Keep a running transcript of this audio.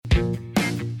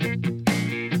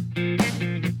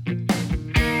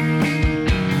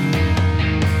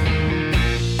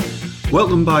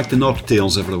Welcome back to Knock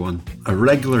Tales, everyone. A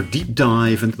regular deep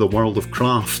dive into the world of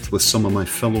craft with some of my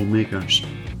fellow makers.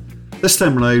 This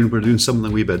time around, we're doing something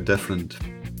a wee bit different.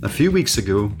 A few weeks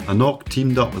ago, Knock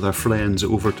teamed up with our friends at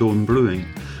Overtone Brewing,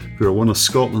 who are one of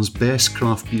Scotland's best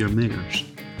craft beer makers.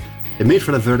 It made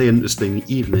for a very interesting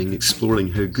evening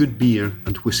exploring how good beer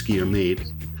and whisky are made,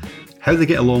 how they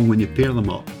get along when you pair them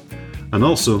up, and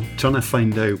also trying to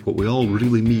find out what we all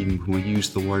really mean when we use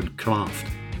the word craft.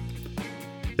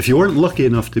 If you weren't lucky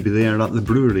enough to be there at the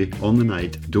brewery on the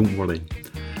night, don't worry.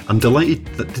 I'm delighted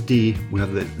that today we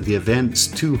have the event's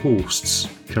two hosts,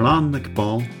 Karan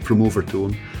McBall from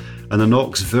Overtone and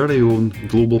Knock's very own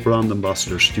global brand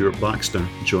ambassador Stuart Baxter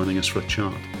joining us for a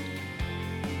chat.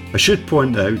 I should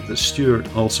point out that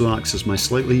Stuart also acts as my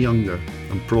slightly younger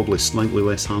and probably slightly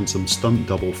less handsome stunt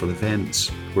double for events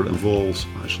where it involves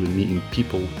actually meeting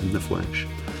people in the flesh.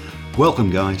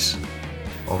 Welcome, guys.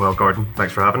 Oh well, Gordon,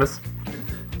 thanks for having us.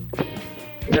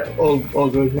 Yeah, all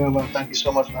good here, man. Thank you so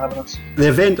much for having us. The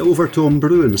event Overtone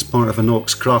Brewing is part of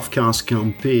Knock's Craft Cast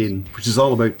campaign, which is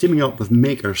all about teaming up with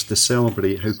makers to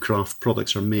celebrate how craft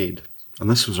products are made. And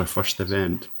this was our first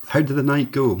event. How did the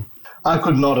night go? I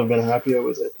could not have been happier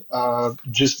with it.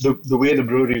 Just the way the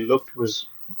brewery looked was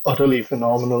utterly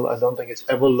phenomenal. I don't think it's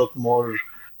ever looked more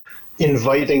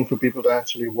inviting for people to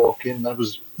actually walk in. That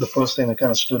was the first thing that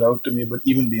kind of stood out to me. But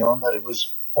even beyond that, it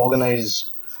was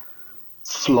organized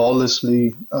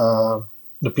flawlessly.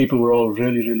 The people were all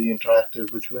really, really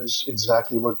interactive, which was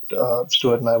exactly what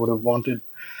Stuart and I would have wanted.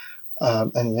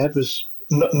 And yeah, it was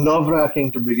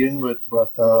nerve-wracking to begin with,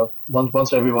 but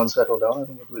once everyone settled down, I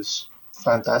think it was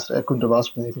fantastic. I couldn't have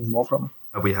asked for anything more from it.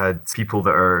 We had people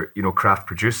that are, craft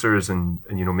producers and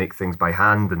make things by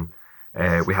hand, and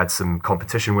we had some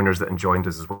competition winners that joined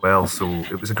us as well. So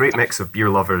it was a great mix of beer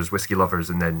lovers, whiskey lovers,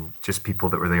 and then just people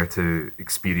that were there to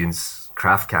experience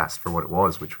Craft Cast for what it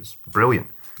was, which was brilliant.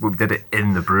 We did it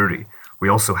in the brewery. We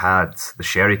also had the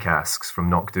sherry casks from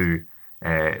Knockdhu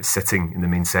sitting in the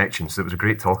main section, so it was a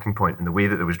great talking point. And the way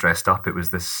that it was dressed up, it was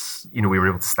this, we were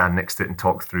able to stand next to it and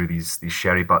talk through these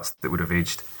sherry butts that would have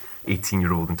aged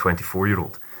 18-year-old and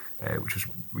 24-year-old, which was,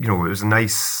 it was a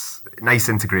nice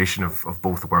integration of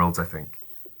both worlds, I think.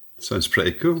 Sounds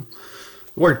pretty cool.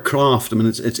 The word craft,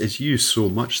 it's used so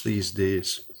much these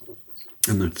days.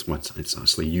 And it's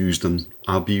actually used and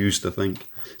abused, I think.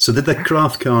 So did the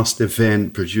Craftcast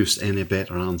event produce any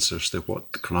better answers to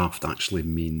what craft actually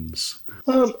means?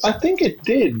 I think it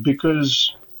did,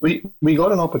 because we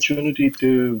got an opportunity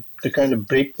to kind of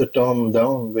break the term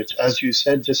down, which, as you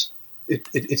said, just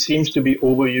it seems to be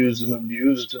overused and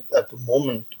abused at the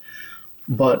moment.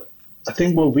 But I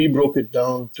think what we broke it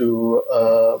down to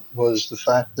was the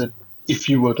fact that if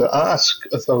you were to ask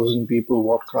 1,000 people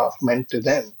what craft meant to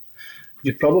them,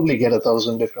 you'd probably get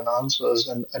 1,000 different answers,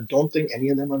 and I don't think any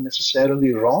of them are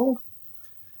necessarily wrong.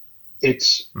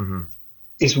 It's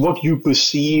what you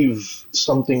perceive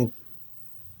something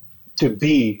to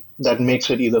be that makes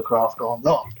it either craft or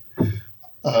not.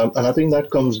 And I think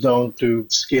that comes down to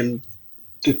skill,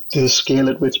 to the scale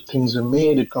at which things are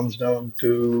made. It comes down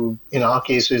to, in our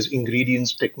cases,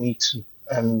 ingredients, techniques,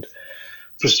 and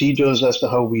procedures as to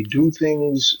how we do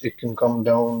things. It can come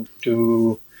down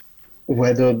to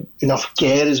whether enough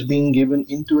care is being given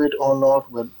into it or not.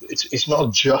 It's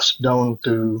not just down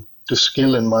to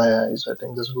skill in my eyes. I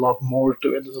think there's a lot more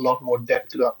to it. There's a lot more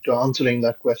depth to answering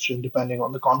that question depending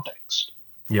on the context.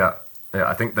 Yeah,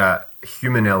 I think that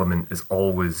human element is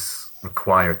always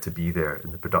required to be there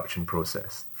in the production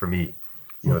process. For me,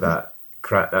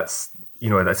 that's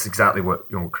exactly what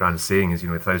Karan is saying, is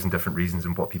 1,000 different reasons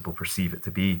and what people perceive it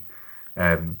to be.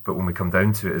 But when we come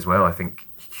down to it as well, I think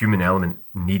human element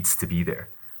needs to be there.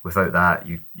 Without that,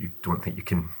 you don't think you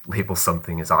can label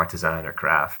something as artisan or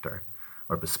craft or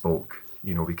bespoke.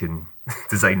 We can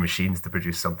design machines to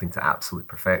produce something to absolute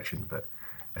perfection, but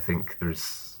I think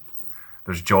there's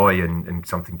joy in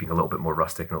something being a little bit more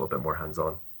rustic and a little bit more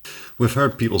hands-on. We've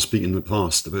heard people speak in the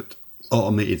past about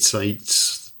automated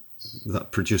sites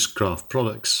that produce craft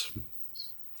products,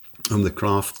 and the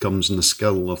craft comes in the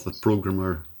skill of the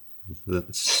programmer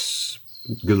that's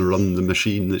going to run the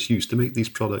machine that's used to make these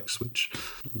products, which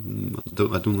I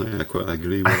don't think I quite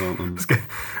agree with that. I was going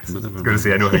to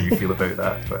say, I know how you feel about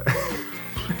that, but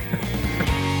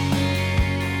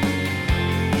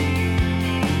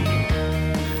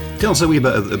tell us a wee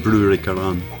bit of the brewery,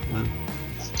 Karan.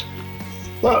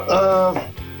 Well,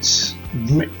 let's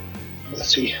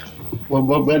see.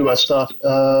 Where do I start?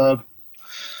 Well,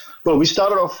 we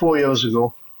started off 4 years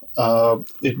ago.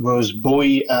 It was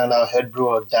Bowie and our head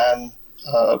brewer, Dan,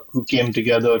 who came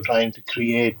together trying to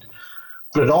create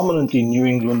predominantly New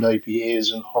England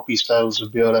IPAs and hoppy styles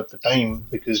of beer at the time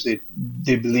because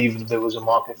they believed there was a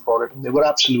market for it. And they were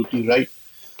absolutely right.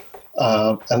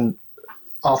 And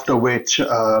after which,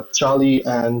 Charlie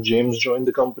and James joined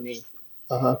the company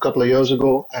a couple of years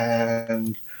ago,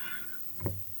 and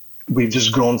we've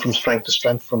just grown from strength to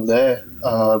strength from there,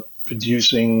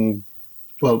 producing,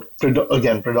 well,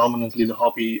 predominantly the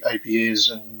hoppy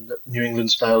IPAs and New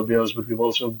England style beers, but we've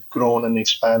also grown and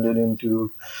expanded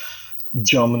into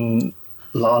German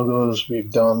lagers.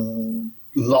 We've done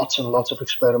lots and lots of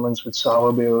experiments with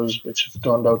sour beers, which have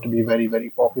turned out to be very, very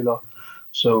popular.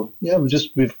 So yeah,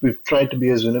 we've tried to be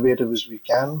as innovative as we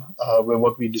can. We're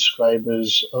what we describe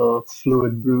as a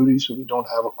fluid brewery, so we don't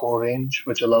have a core range,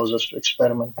 which allows us to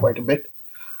experiment quite a bit.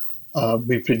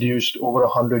 We produced over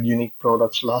 100 unique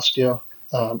products last year,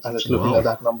 and it's looking like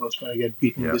that number is going to get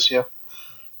beaten this year.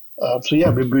 So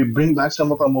yeah, we bring back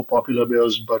some of our more popular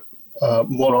beers, but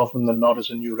more often than not, it's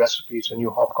a new recipe, it's a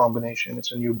new hop combination,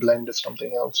 it's a new blend of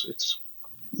something else. It's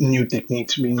new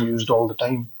techniques being used all the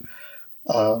time.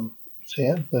 So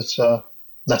yeah, that's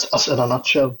us in a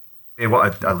nutshell. Hey,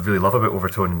 what I really love about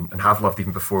Overtone, and have loved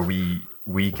even before we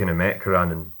kind of met,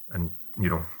 Karan, and you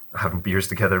know, having beers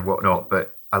together and whatnot,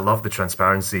 but I love the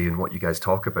transparency in what you guys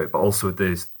talk about, but also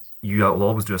this, you'll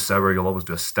always do a sour, you'll always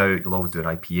do a stout, you'll always do an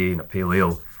IPA and a pale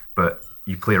ale, but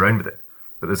you play around with it.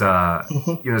 But there's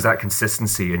there's that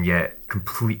consistency and yet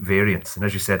complete variance. And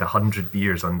as you said, 100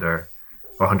 beers or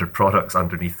 100 products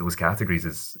underneath those categories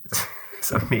it's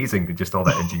amazing. Just all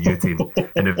that ingenuity and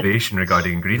innovation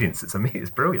regarding ingredients. It's amazing. It's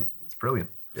brilliant. It's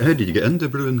brilliant. How did you get into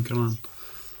brewing, Karan?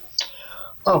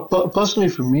 Personally,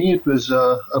 for me, it was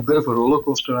a bit of a roller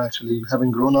coaster, actually. Having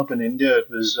grown up in India,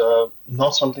 it was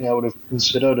not something I would have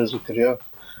considered as a career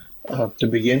to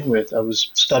begin with. I was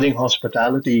studying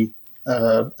hospitality,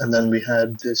 and then we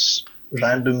had this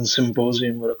random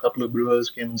symposium where a couple of brewers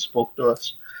came and spoke to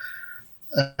us.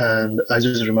 And I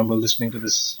just remember listening to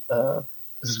this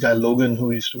guy, Logan, who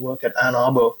used to work at Ann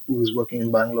Arbor, who was working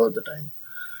in Bangalore at the time,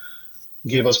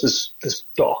 gave us this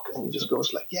talk, and he just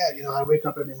goes like, yeah, I wake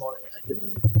up every morning, I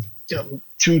can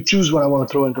choose what I want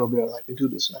to throw into a beer, and I can do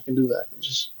this and I can do that.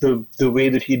 Just the way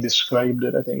that he described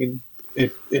it, I think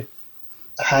it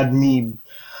had me,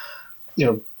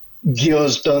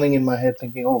 gears turning in my head,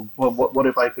 thinking, oh, well, what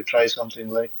if I could try something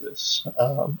like this?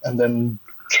 And then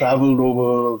traveled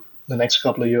over the next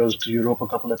couple of years to Europe a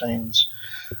couple of times,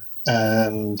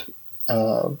 and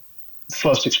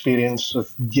first experience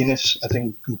of Guinness, I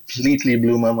think, completely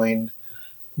blew my mind,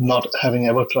 not having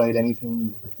ever tried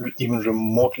anything even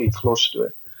remotely close to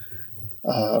it.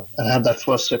 And I had that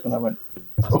first sip and I went,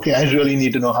 okay, I really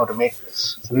need to know how to make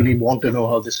this. I really want to know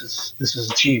how this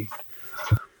is achieved.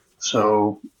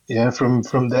 So yeah,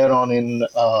 from there on in,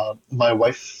 my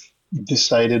wife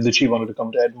decided that she wanted to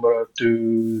come to Edinburgh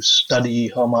to study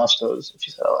her master's.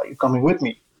 She said, are you coming with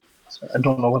me? So I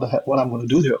don't know what I'm going to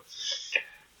do here.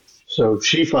 So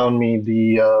she found me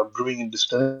the brewing and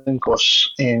distilling course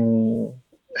in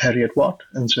Heriot Watt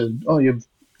and said, oh, you've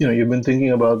been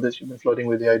thinking about this, you've been flirting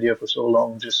with the idea for so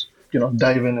long, just,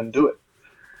 dive in and do it.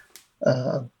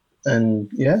 And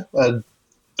yeah, I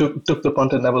took the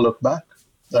punt and never looked back.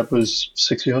 That was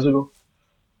 6 years ago.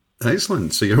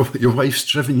 Excellent. So your wife's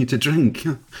driven you to drink.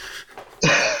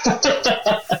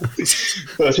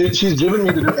 Well, she's driven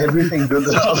me to do everything good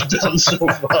that I've done so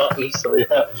far. So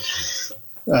yeah,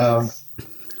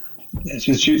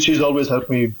 she's always helped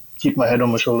me keep my head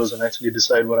on my shoulders and actually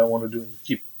decide what I want to do and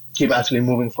keep actually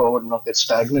moving forward and not get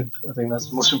stagnant. I think that's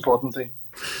the most important thing.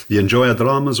 You enjoy a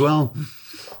dram as well?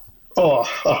 Oh,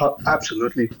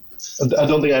 absolutely. I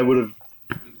don't think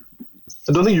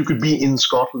you could be in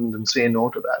Scotland and say no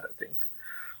to that. I think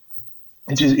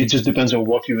it just depends on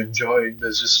what you enjoy.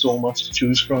 There's just so much to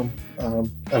choose from.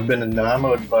 I've been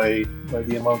enamored by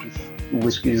the amount of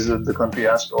whiskies that the country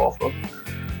has to offer,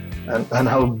 and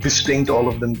how distinct all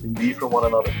of them can be from one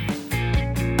another.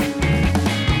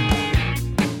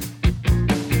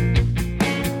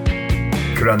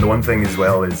 Karan, the one thing as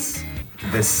well is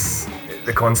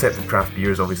the concept of craft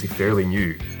beer is obviously fairly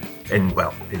new in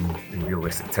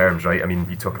realistic terms, right? I mean,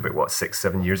 you talk about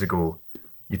 6-7 years ago,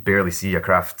 you'd barely see a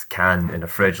craft can in a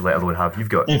fridge, let alone you've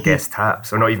got guest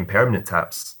taps, or not even permanent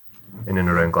taps in and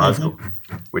around Glasgow,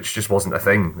 which just wasn't a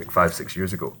thing 5-6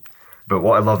 years ago. But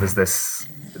what I love is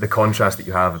the contrast that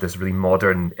you have of this really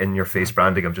modern, in-your-face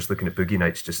branding. I'm just looking at Boogie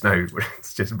Nights just now, where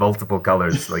it's just multiple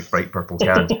colours, like bright purple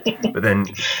can. But then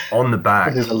on the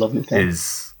back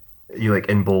is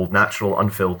in bold, natural,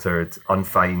 unfiltered,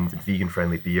 unfined,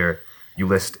 vegan-friendly beer. You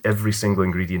list every single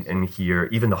ingredient in here,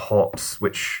 even the hops,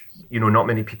 which, not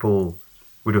many people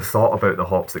would have thought about the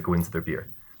hops that go into their beer.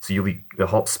 So the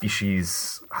hop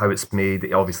species, how it's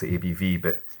made, obviously ABV,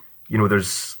 but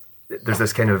there's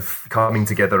this kind of coming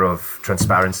together of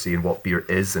transparency in what beer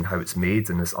is and how it's made,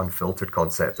 and this unfiltered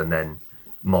concept, and then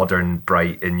modern,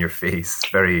 bright, in your face,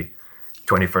 very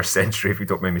 21st century, if you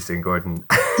don't mind me saying, Gordon.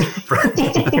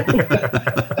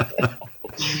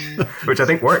 Which I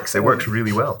think works. It works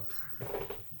really well.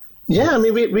 Yeah, I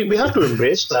mean, we have to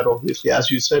embrace that, obviously.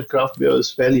 As you said, craft beer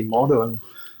is fairly modern.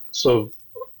 So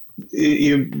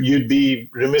you'd be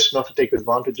remiss not to take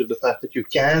advantage of the fact that you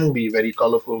can be very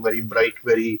colorful, very bright,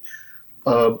 very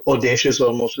audacious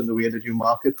almost in the way that you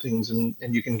market things, and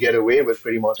you can get away with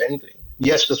pretty much anything.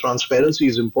 Yes, the transparency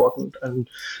is important. And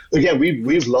again,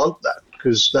 we've learned that,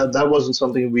 because that wasn't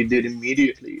something we did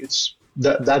immediately. It's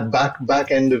that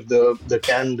back end of the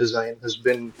can design has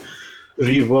been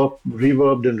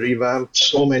reverbed and revamped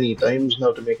so many times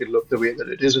now to make it look the way that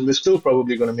it is, and we're still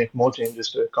probably going to make more changes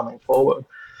to it coming forward.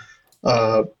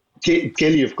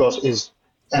 Kelly, of course, is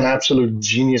an absolute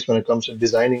genius when it comes to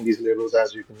designing these labels.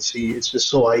 As you can see, it's just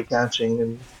so eye-catching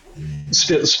and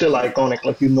still iconic.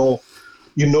 Like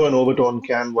an Overtone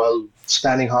can while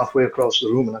standing halfway across the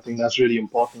room, and I think that's really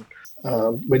important.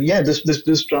 But yeah,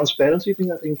 this transparency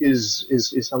thing, I think, is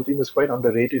something that's quite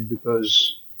underrated,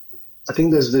 because I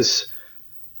think there's this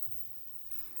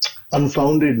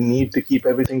unfounded need to keep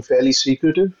everything fairly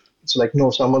secretive. It's like, no,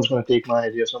 someone's going to take my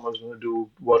idea, someone's going to do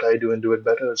what I do and do it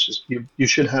better. It's just you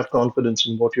should have confidence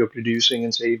in what you're producing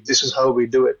and say, this is how we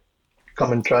do it.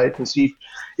 Come and try it and see.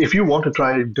 If you want to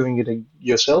try doing it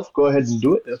yourself, go ahead and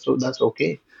do it. That's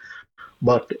okay.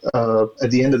 But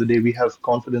at the end of the day, we have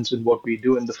confidence in what we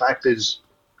do. And the fact is,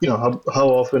 how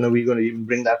often are we going to even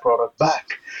bring that product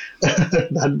back?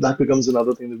 that becomes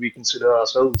another thing that we consider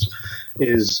ourselves,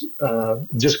 is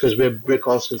just because we're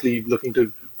constantly looking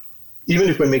to, even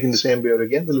if we're making the same beer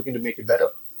again, we're looking to make it better.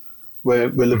 We're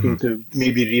looking to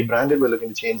maybe rebrand it. We're looking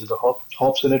to change the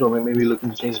hops in it, or we're maybe looking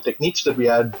to change the techniques that we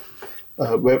add,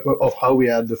 of how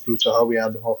we add the fruits or how we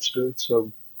add the hops to it.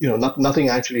 So, nothing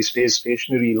actually stays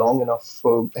stationary long enough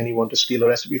for anyone to steal a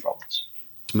recipe from us.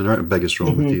 I mean, our biggest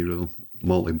raw material,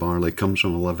 malted barley, comes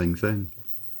from a living thing.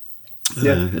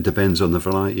 Yeah. It depends on the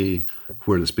variety,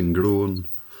 where it's been grown,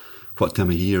 what time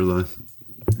of year the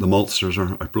maltsters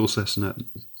are processing it.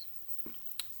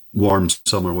 Warm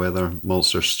summer weather,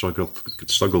 maltsters struggle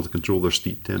to control their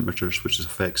steep temperatures, which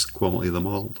affects the quality of the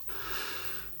malt.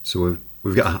 So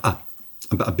we've got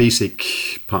a basic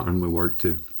pattern we work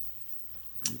to.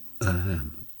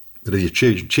 But if you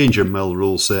change your mill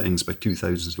roll settings by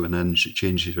 0.002 of an inch, it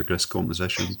changes your grist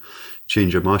composition.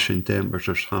 Change your mashing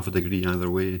temperatures half a degree either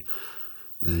way.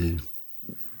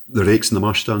 The rakes in the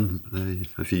mash tun,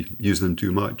 if you use them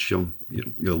too much, you'll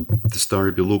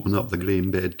open up the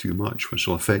grain bed too much, which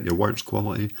will affect your works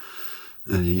quality.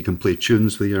 You can play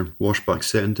tunes with your washback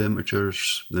setting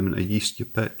temperatures, the amount of yeast you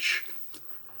pitch.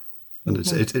 And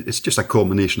it's just a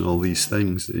combination of all these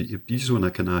things. You just want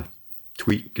to kind of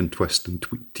tweak and twist and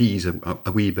tease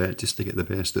a wee bit just to get the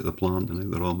best out of the plant and out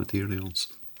of the raw materials.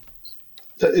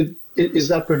 So is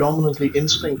that predominantly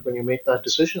instinct when you make that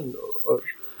decision,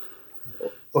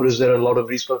 or is there a lot of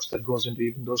research that goes into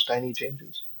even those tiny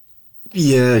changes?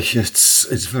 Yeah,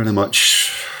 it's very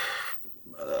much.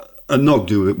 At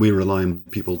Knockdo, we rely on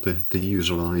people to use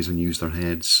their eyes and use their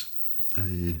heads.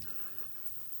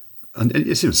 And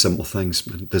it's even simple things.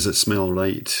 Does it smell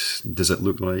right? Does it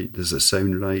look right? Does it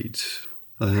sound right?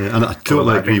 And I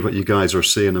totally agree what you guys are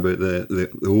saying about the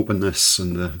openness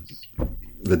and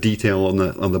the detail on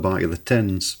the back of the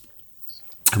tins.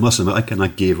 I must admit, I kind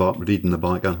of gave up reading the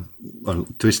back of, or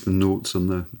twisting notes on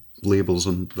the labels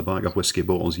on the back of whiskey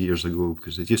bottles years ago,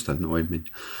 because it just annoyed me.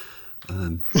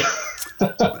 And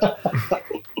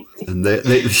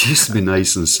they used to be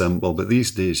nice and simple, but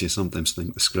these days you sometimes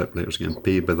think the scriptwriter's getting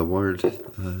paid by the word.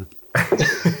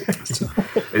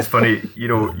 It's funny,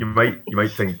 you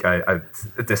might think I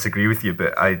disagree with you,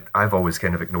 but I've always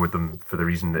kind of ignored them for the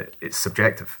reason that it's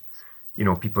subjective.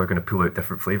 People are going to pull out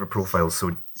different flavour profiles,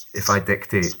 so if I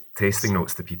dictate tasting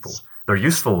notes to people, they're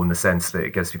useful in the sense that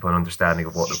it gives people an understanding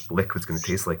of what the liquid's going to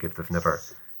taste like if they've never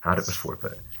had it before.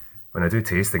 But when I do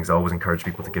tastings, I always encourage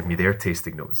people to give me their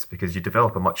tasting notes, because you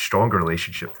develop a much stronger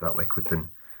relationship to that liquid than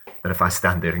if I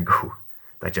stand there and go,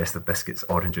 digestive biscuits,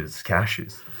 oranges,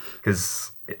 cashews.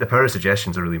 Because the power of suggestion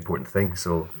is a really important thing.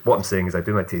 So what I'm saying is I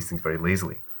do my tastings very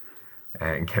lazily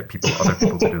and get other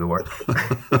people to do the work.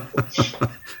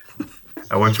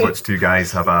 I once watched two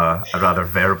guys have a rather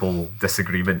verbal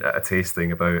disagreement at a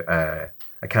tasting about, I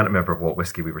can't remember what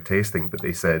whiskey we were tasting, but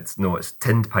they said, no, it's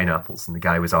tinned pineapples. And the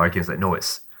guy was arguing, like, no,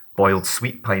 it's boiled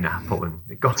sweet pineapple. And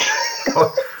it got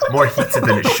more heated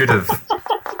than it should have.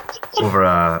 over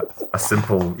a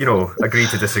simple, agree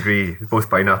to disagree, both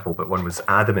pineapple, but one was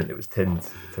adamant it was tinned.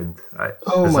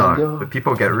 Oh bizarre. my God. But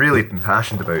people get really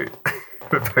impassioned about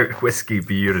whiskey,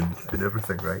 beer, and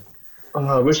everything, right?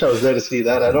 I wish I was there to see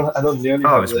that. I don't nearly.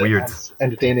 Oh, it was weird.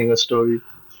 Entertaining a story.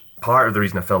 Part of the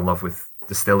reason I fell in love with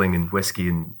distilling and whiskey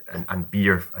and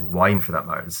beer and wine, for that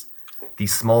matter, is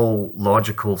these small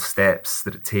logical steps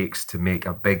that it takes to make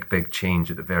a big change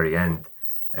at the very end.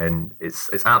 And it's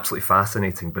absolutely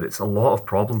fascinating, but it's a lot of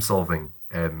problem solving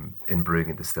in brewing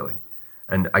and distilling.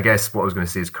 And I guess what I was going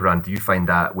to say is, Karan, do you find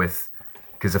that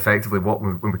because effectively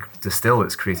when we distill,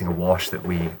 it's creating a wash that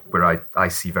where I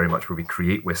see very much where we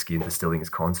create whiskey, and distilling is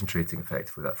concentrating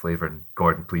effectively that flavour. And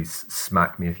Gordon, please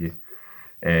smack me if you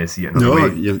see it another way.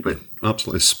 No, you're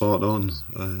absolutely spot on.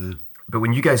 But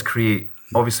when you guys create,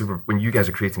 obviously, when you guys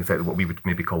are creating effectively what we would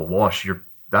maybe call a wash,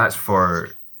 that's for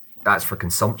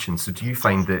consumption. So do you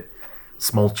find that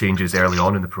small changes early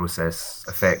on in the process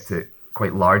affect it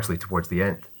quite largely towards the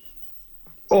end?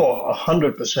 Oh,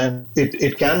 100%.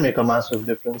 It can make a massive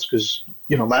difference because,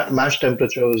 mash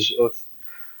temperatures of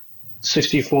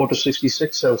 64 to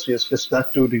 66 Celsius, just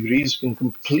that 2 degrees can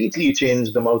completely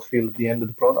change the mouthfeel at the end of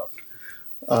the product.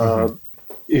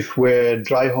 If we're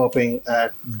dry hopping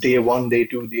at day 1, day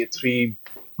 2, day 3,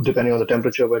 depending on the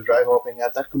temperature we're dry hopping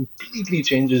at, that completely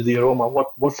changes the aroma.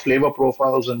 What flavor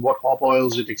profiles and what hop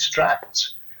oils it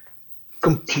extracts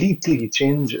completely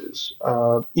changes.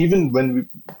 Even when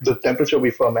the temperature we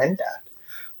ferment at.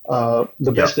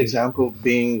 The best example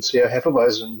being, say, a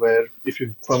Hefeweizen, where if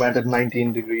you ferment at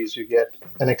 19 degrees, you get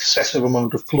an excessive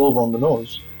amount of clove on the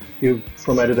nose. You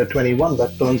ferment it at 21,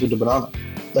 that turns into banana.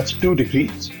 That's 2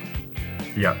 degrees.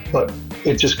 Yeah. But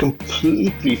it just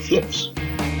completely flips.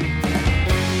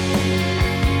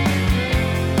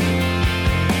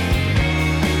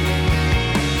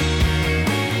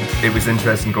 It was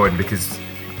interesting, Gordon, because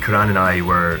Karan and I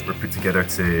were put together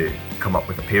to come up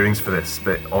with the pairings for this,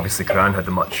 but obviously Karan had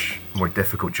the much more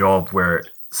difficult job where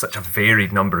such a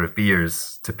varied number of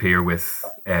beers to pair with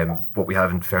what we have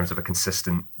in terms of a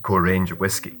consistent core range of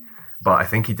whiskey. But I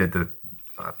think he did a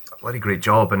bloody great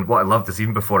job. And what I loved is,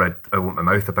 even before I opened my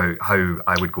mouth about how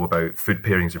I would go about food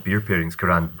pairings or beer pairings,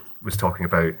 Karan was talking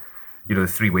about the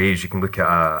 3 ways you can look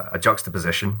at a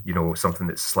juxtaposition, something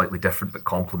that's slightly different but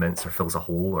complements or fills a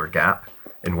hole or gap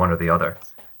in one or the other,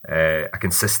 a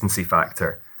consistency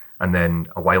factor, and then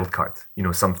a wild card,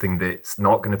 something that's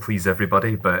not going to please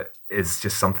everybody, but is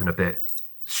just something a bit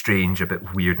strange, a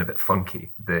bit weird, and a bit funky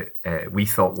that we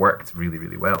thought worked really,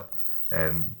 really well.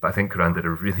 But I think Karan did a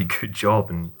really good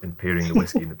job in pairing the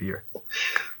whiskey and the beer.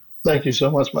 Thank you so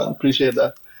much, man. Appreciate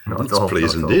that. Not at That's all.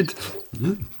 pleased indeed.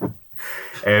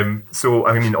 So,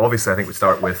 obviously, I think we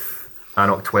start with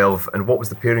Anok 12. And what was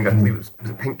the pairing? I believe was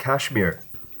it Pink Cashmere?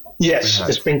 Yes,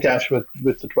 it's Pink Cash with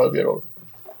the 12-year-old.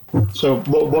 So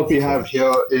what we have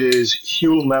here is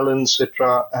Huel Melon,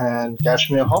 Citra, and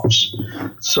Cashmere hops.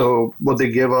 So what they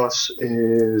give us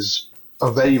is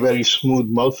a very, very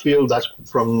smooth mouthfeel. That's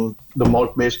from the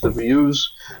malt base that we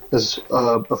use. There's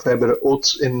a fair bit of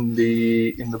oats in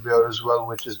the beer as well,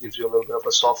 which gives you a little bit of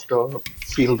a softer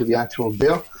feel to the actual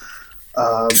beer.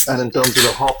 And in terms of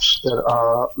the hops, there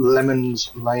are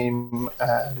lemons, lime,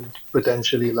 and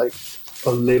potentially like a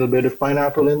little bit of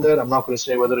pineapple in there. I'm not going to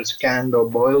say whether it's canned or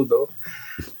boiled, though.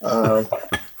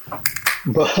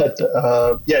 But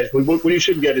what you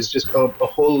should get is just a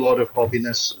whole lot of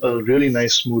hoppiness, a really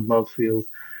nice smooth mouthfeel,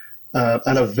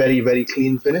 and a very, very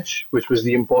clean finish, which was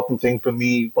the important thing for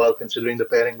me while considering the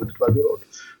pairing with the 12-year-old.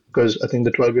 Because I think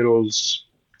the 12-year-olds,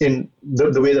 in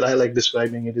the way that I like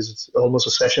describing it, is it's almost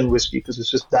a session whiskey because it's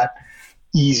just that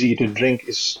easy to drink.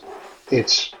 It's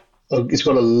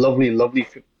got a lovely, lovely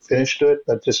finish to it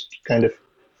that just kind of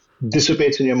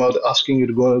dissipates in your mouth, asking you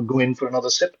to go in for another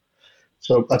sip.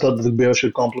 So I thought the beer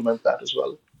should complement that as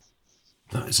well.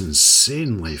 That is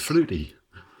insanely fruity.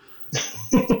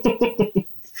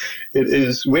 It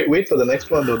is. Wait for the next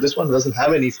one, though. This one doesn't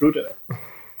have any fruit in it.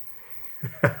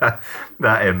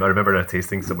 I remember in a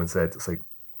tasting, someone said, it's like,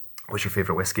 what's your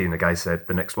favourite whiskey? And the guy said,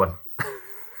 the next one.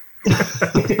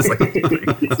 It's like,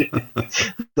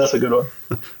 that's a good one.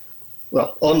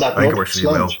 Well, on that I think note, it works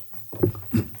really well.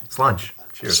 Slange.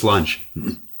 Cheers. Slange.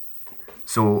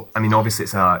 So, obviously,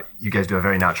 you guys do a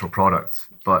very natural product,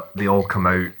 but they all come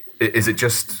out. Is it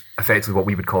just effectively what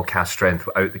we would call cask strength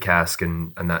without the cask,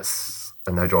 and that's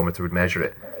an hydrometer would measure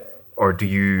it, or do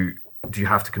you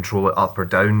have to control it up or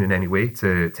down in any way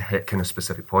to hit kind of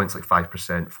specific points like 5%,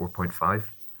 4.5?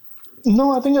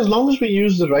 No, I think as long as we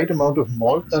use the right amount of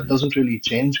malt, that doesn't really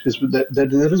change because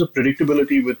there is a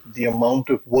predictability with the amount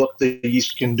of work the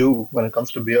yeast can do when it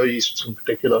comes to beer yeasts in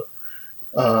particular.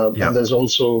 And there's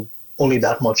also only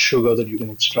that much sugar that you can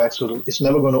extract. So it's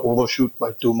never going to overshoot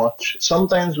by too much.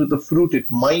 Sometimes with the fruit it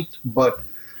might, but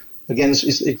again,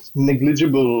 it's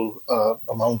negligible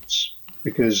amounts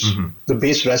because the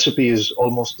base recipe is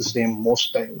almost the same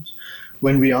most times.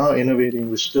 When we are innovating,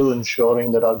 we're still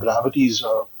ensuring that our gravities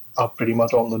are pretty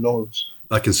much on the nose.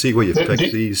 I can see where you've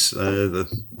picked these, the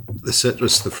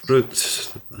citrus, the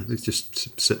fruit. They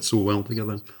just sit so well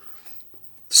together.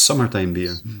 Summertime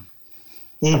beer.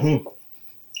 Mm-hmm.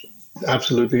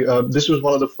 Absolutely. This was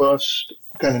one of the first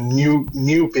kind of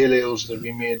new pale ales that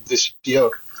we made this year.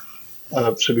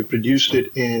 So we produced it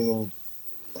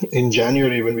in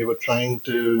January when we were trying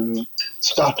to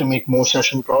start to make more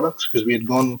session products, because we had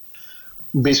gone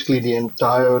basically the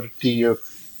entirety of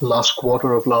the last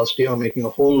quarter of last year making a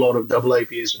whole lot of double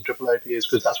IPAs and triple IPAs,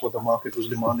 because that's what the market was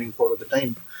demanding for at the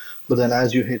time. But then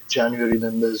as you hit January,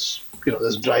 then there's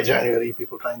dry January,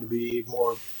 people trying to be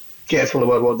more careful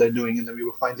about what they're doing, and then we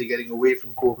were finally getting away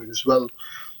from COVID as well.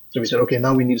 So we said, okay,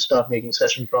 now we need to start making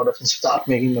session products and start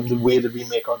making them the way that we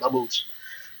make our doubles.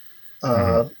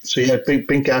 So yeah,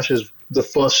 Pink Ash is the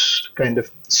first kind of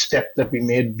step that we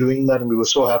made doing that, and we were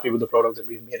so happy with the product that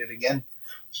we made it again.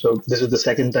 So this is the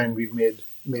second time we've made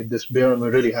this beer, and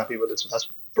we're really happy with it. So that's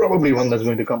probably one that's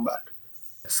going to come back.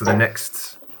 So the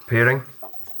next pairing.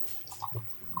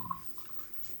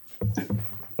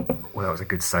 Well, that was a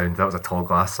good sound. That was a tall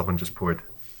glass someone just poured.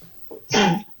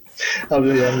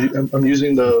 I'm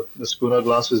using the Schooner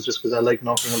glasses just because I like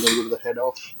knocking a little bit of the head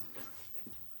off.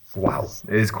 Wow,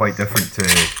 it is quite different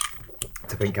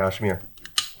to Pink Cashmere.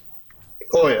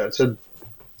 Oh yeah, it's a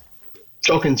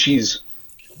chalk and cheese.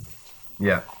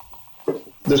 Yeah.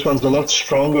 This one's a lot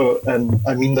stronger, and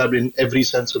I mean that in every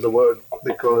sense of the word,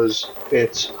 because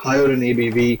it's higher in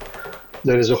ABV.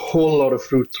 There is a whole lot of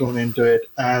fruit thrown into it,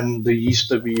 and the yeast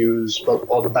that we use,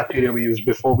 or the bacteria we use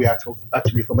before we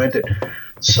actually ferment it,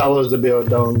 sours the beer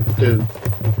down to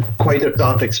quite a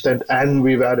tart extent, and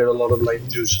we've added a lot of lime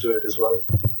juice to it as well.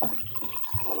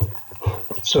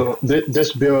 So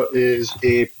this beer is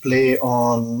a play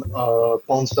on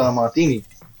Pawn Star Martini.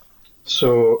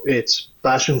 So it's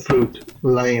passion fruit,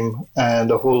 lime, and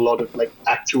a whole lot of like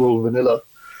actual vanilla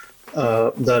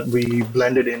that we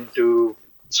blended into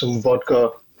some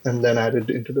vodka and then added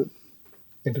into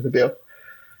the beer.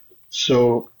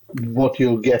 So what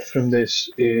you'll get from this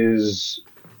is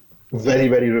very,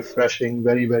 very refreshing,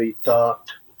 very, very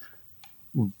tart,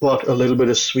 but a little bit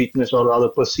of sweetness, or rather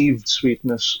perceived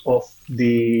sweetness, of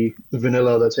the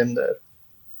vanilla that's in there.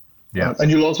 Yeah.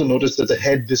 And you'll also notice that the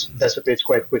head dissipates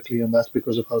quite quickly, and that's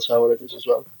because of how sour it is as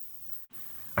well.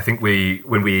 I think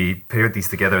when we paired these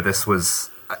together,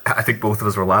 I think both of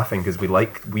us were laughing because we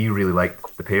really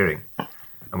liked the pairing,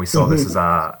 and we saw this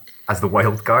as the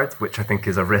wild card, which I think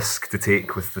is a risk to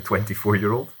take with the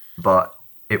 24-year-old, but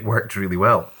it worked really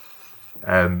well.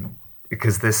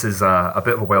 Because this is a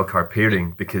bit of a wild card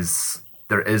pairing, because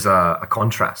there is a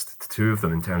contrast to two of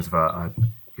them in terms of a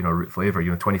root flavour.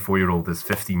 24-year-old is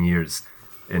 15 years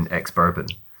in ex-bourbon,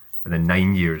 and then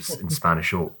 9 years in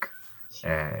Spanish oak,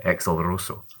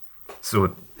 ex-Oloroso.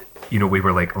 So, we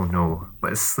were like, oh no,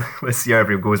 let's see how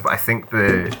everyone goes. But I think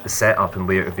the setup and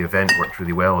layout of the event worked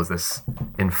really well as this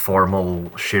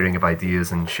informal sharing of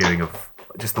ideas and sharing of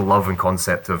just the love and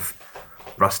concept of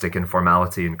rustic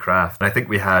informality and craft. And I think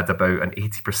we had about an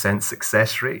 80%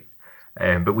 success rate,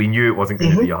 but we knew it wasn't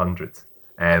going to be 100.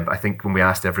 I think when we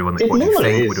asked everyone, like, what do you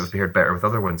think would have paired better with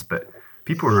other ones, but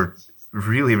people were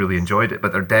really, really enjoyed it.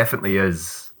 But there definitely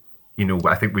is,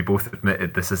 I think we both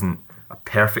admitted this isn't a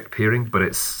perfect pairing, but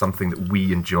it's something that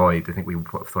we enjoyed. I think we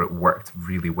thought it worked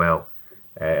really well,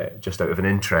 just out of an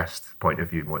interest point of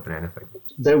view more than anything.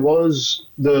 There was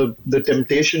the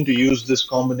temptation to use this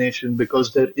combination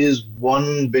because there is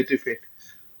one bit of it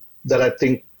that I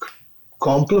think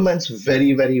complements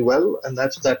very, very well, and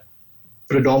that's that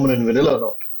predominant vanilla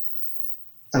note.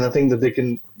 And I think that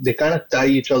they kind of tie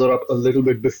each other up a little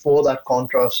bit before that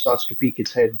contrast starts to peak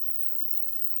its head.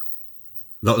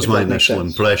 That was my initial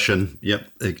impression. Yep,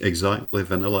 exactly.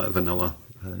 Vanilla.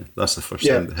 That's the first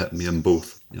thing that hit me in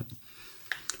both. Yep.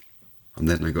 And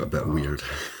then I got a bit weird.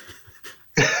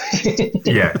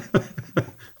 Yeah.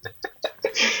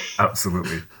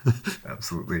 Absolutely.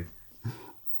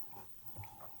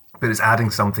 But it's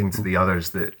adding something to the others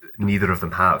that neither of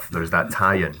them have. There's that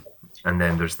tie-in, and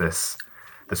then there's this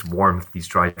warmth, these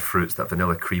dried fruits, that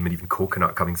vanilla cream, and even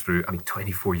coconut coming through.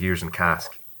 24 years in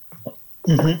cask.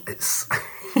 Mm-hmm. It's,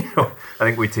 I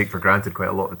think we take for granted quite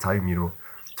a lot of the time,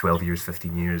 12 years,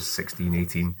 15 years, 16,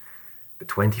 18, but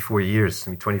 24 years.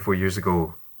 24 years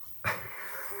ago,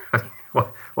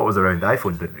 what was around? The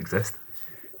iPhone didn't exist.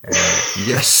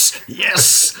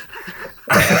 Yes.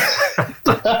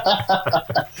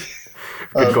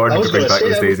 Good Gordon could bring back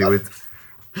those days, he would.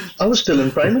 I was still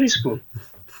in primary school.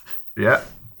 Yeah.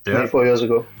 24 years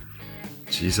ago.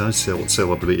 Jeez, I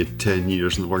celebrated 10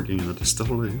 years in working in a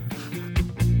distillery.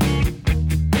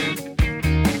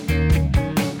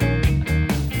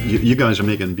 You guys are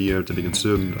making beer to be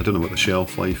consumed. I don't know what the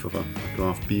shelf life of a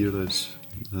craft beer is.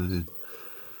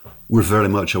 We're very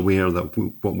much aware that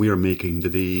what we are making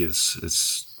today is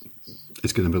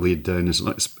going to be laid down. It's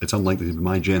unlikely to be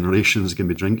my generation is going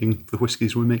to be drinking the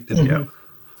whiskies we make today. Yeah.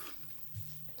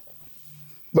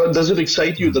 But does it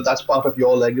excite you that that's part of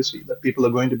your legacy, that people are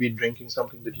going to be drinking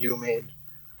something that you made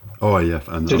Oh yeah,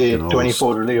 and today,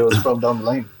 24 years from down the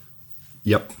line?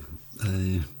 Yep.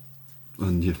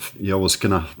 And you always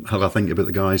kind of have a think about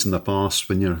the guys in the past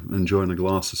when you're enjoying a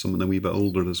glass of something a wee bit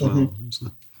older as well. Mm-hmm.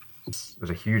 So. There's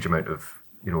a huge amount of,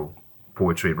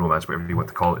 poetry and romance, whatever you want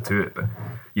to call it, to it. But,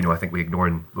 I think we ignore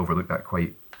and overlook that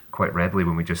quite readily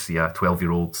when we just see a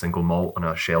 12-year-old single malt on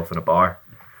a shelf in a bar.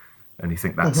 And you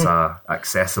think that's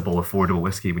accessible, affordable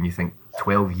whiskey when you think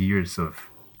 12 years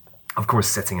of course,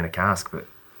 sitting in a cask. But,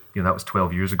 that was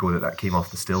 12 years ago that came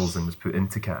off the stills and was put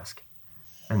into cask.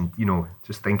 And,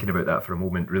 just thinking about that for a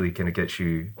moment really kind of gives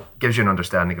you an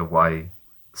understanding of why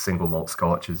single malt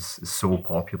Scotch is so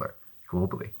popular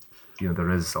globally.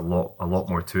 There is a lot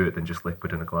more to it than just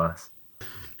liquid in a glass.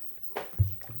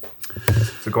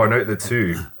 So going out of the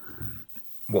two,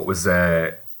 what was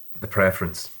the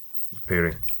preference of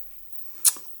pairing?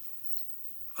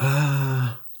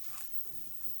 I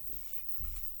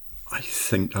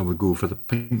think I would go for the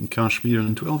pink cashmere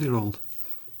and 12-year-old.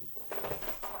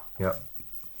 Yeah.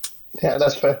 Yeah,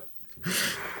 that's fair.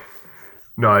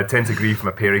 No, I tend to agree from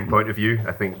a pairing point of view.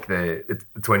 I think the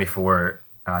 24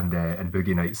 and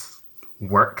Boogie Nights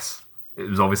works. It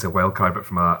was obviously a wild card, but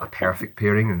from a perfect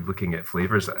pairing and looking at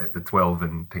flavours, the 12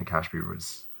 and pink cashmere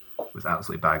was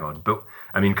absolutely bang on. But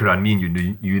I mean, Karan, me and you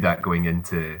knew that going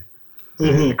into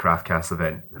the Craft Cast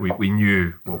event. We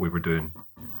knew what we were doing.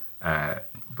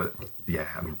 But yeah,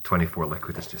 I mean, 24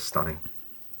 liquid is just stunning.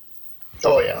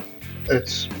 Oh yeah,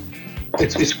 it's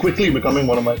quickly becoming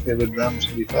one of my favourite drams,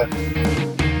 to be fair.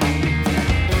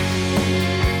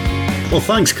 Well,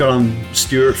 thanks, Karan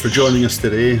Stewart, for joining us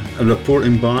today and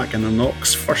reporting back on the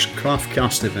Knox first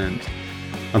Craftcast event.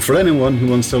 And for anyone who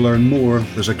wants to learn more,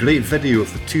 there's a great video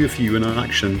of the two of you in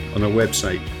action on our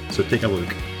website, so take a look.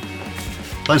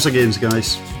 Thanks again,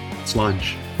 guys.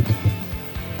 Slange.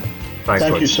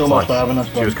 Thank you so much for having us.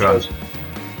 Cheers, Karan.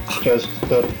 Cheers.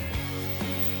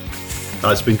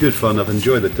 It's been good fun. I've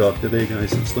enjoyed the talk today,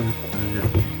 guys.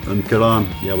 And Karan,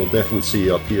 we'll definitely see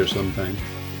you up here sometime.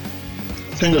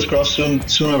 Fingers crossed,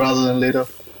 sooner rather than later.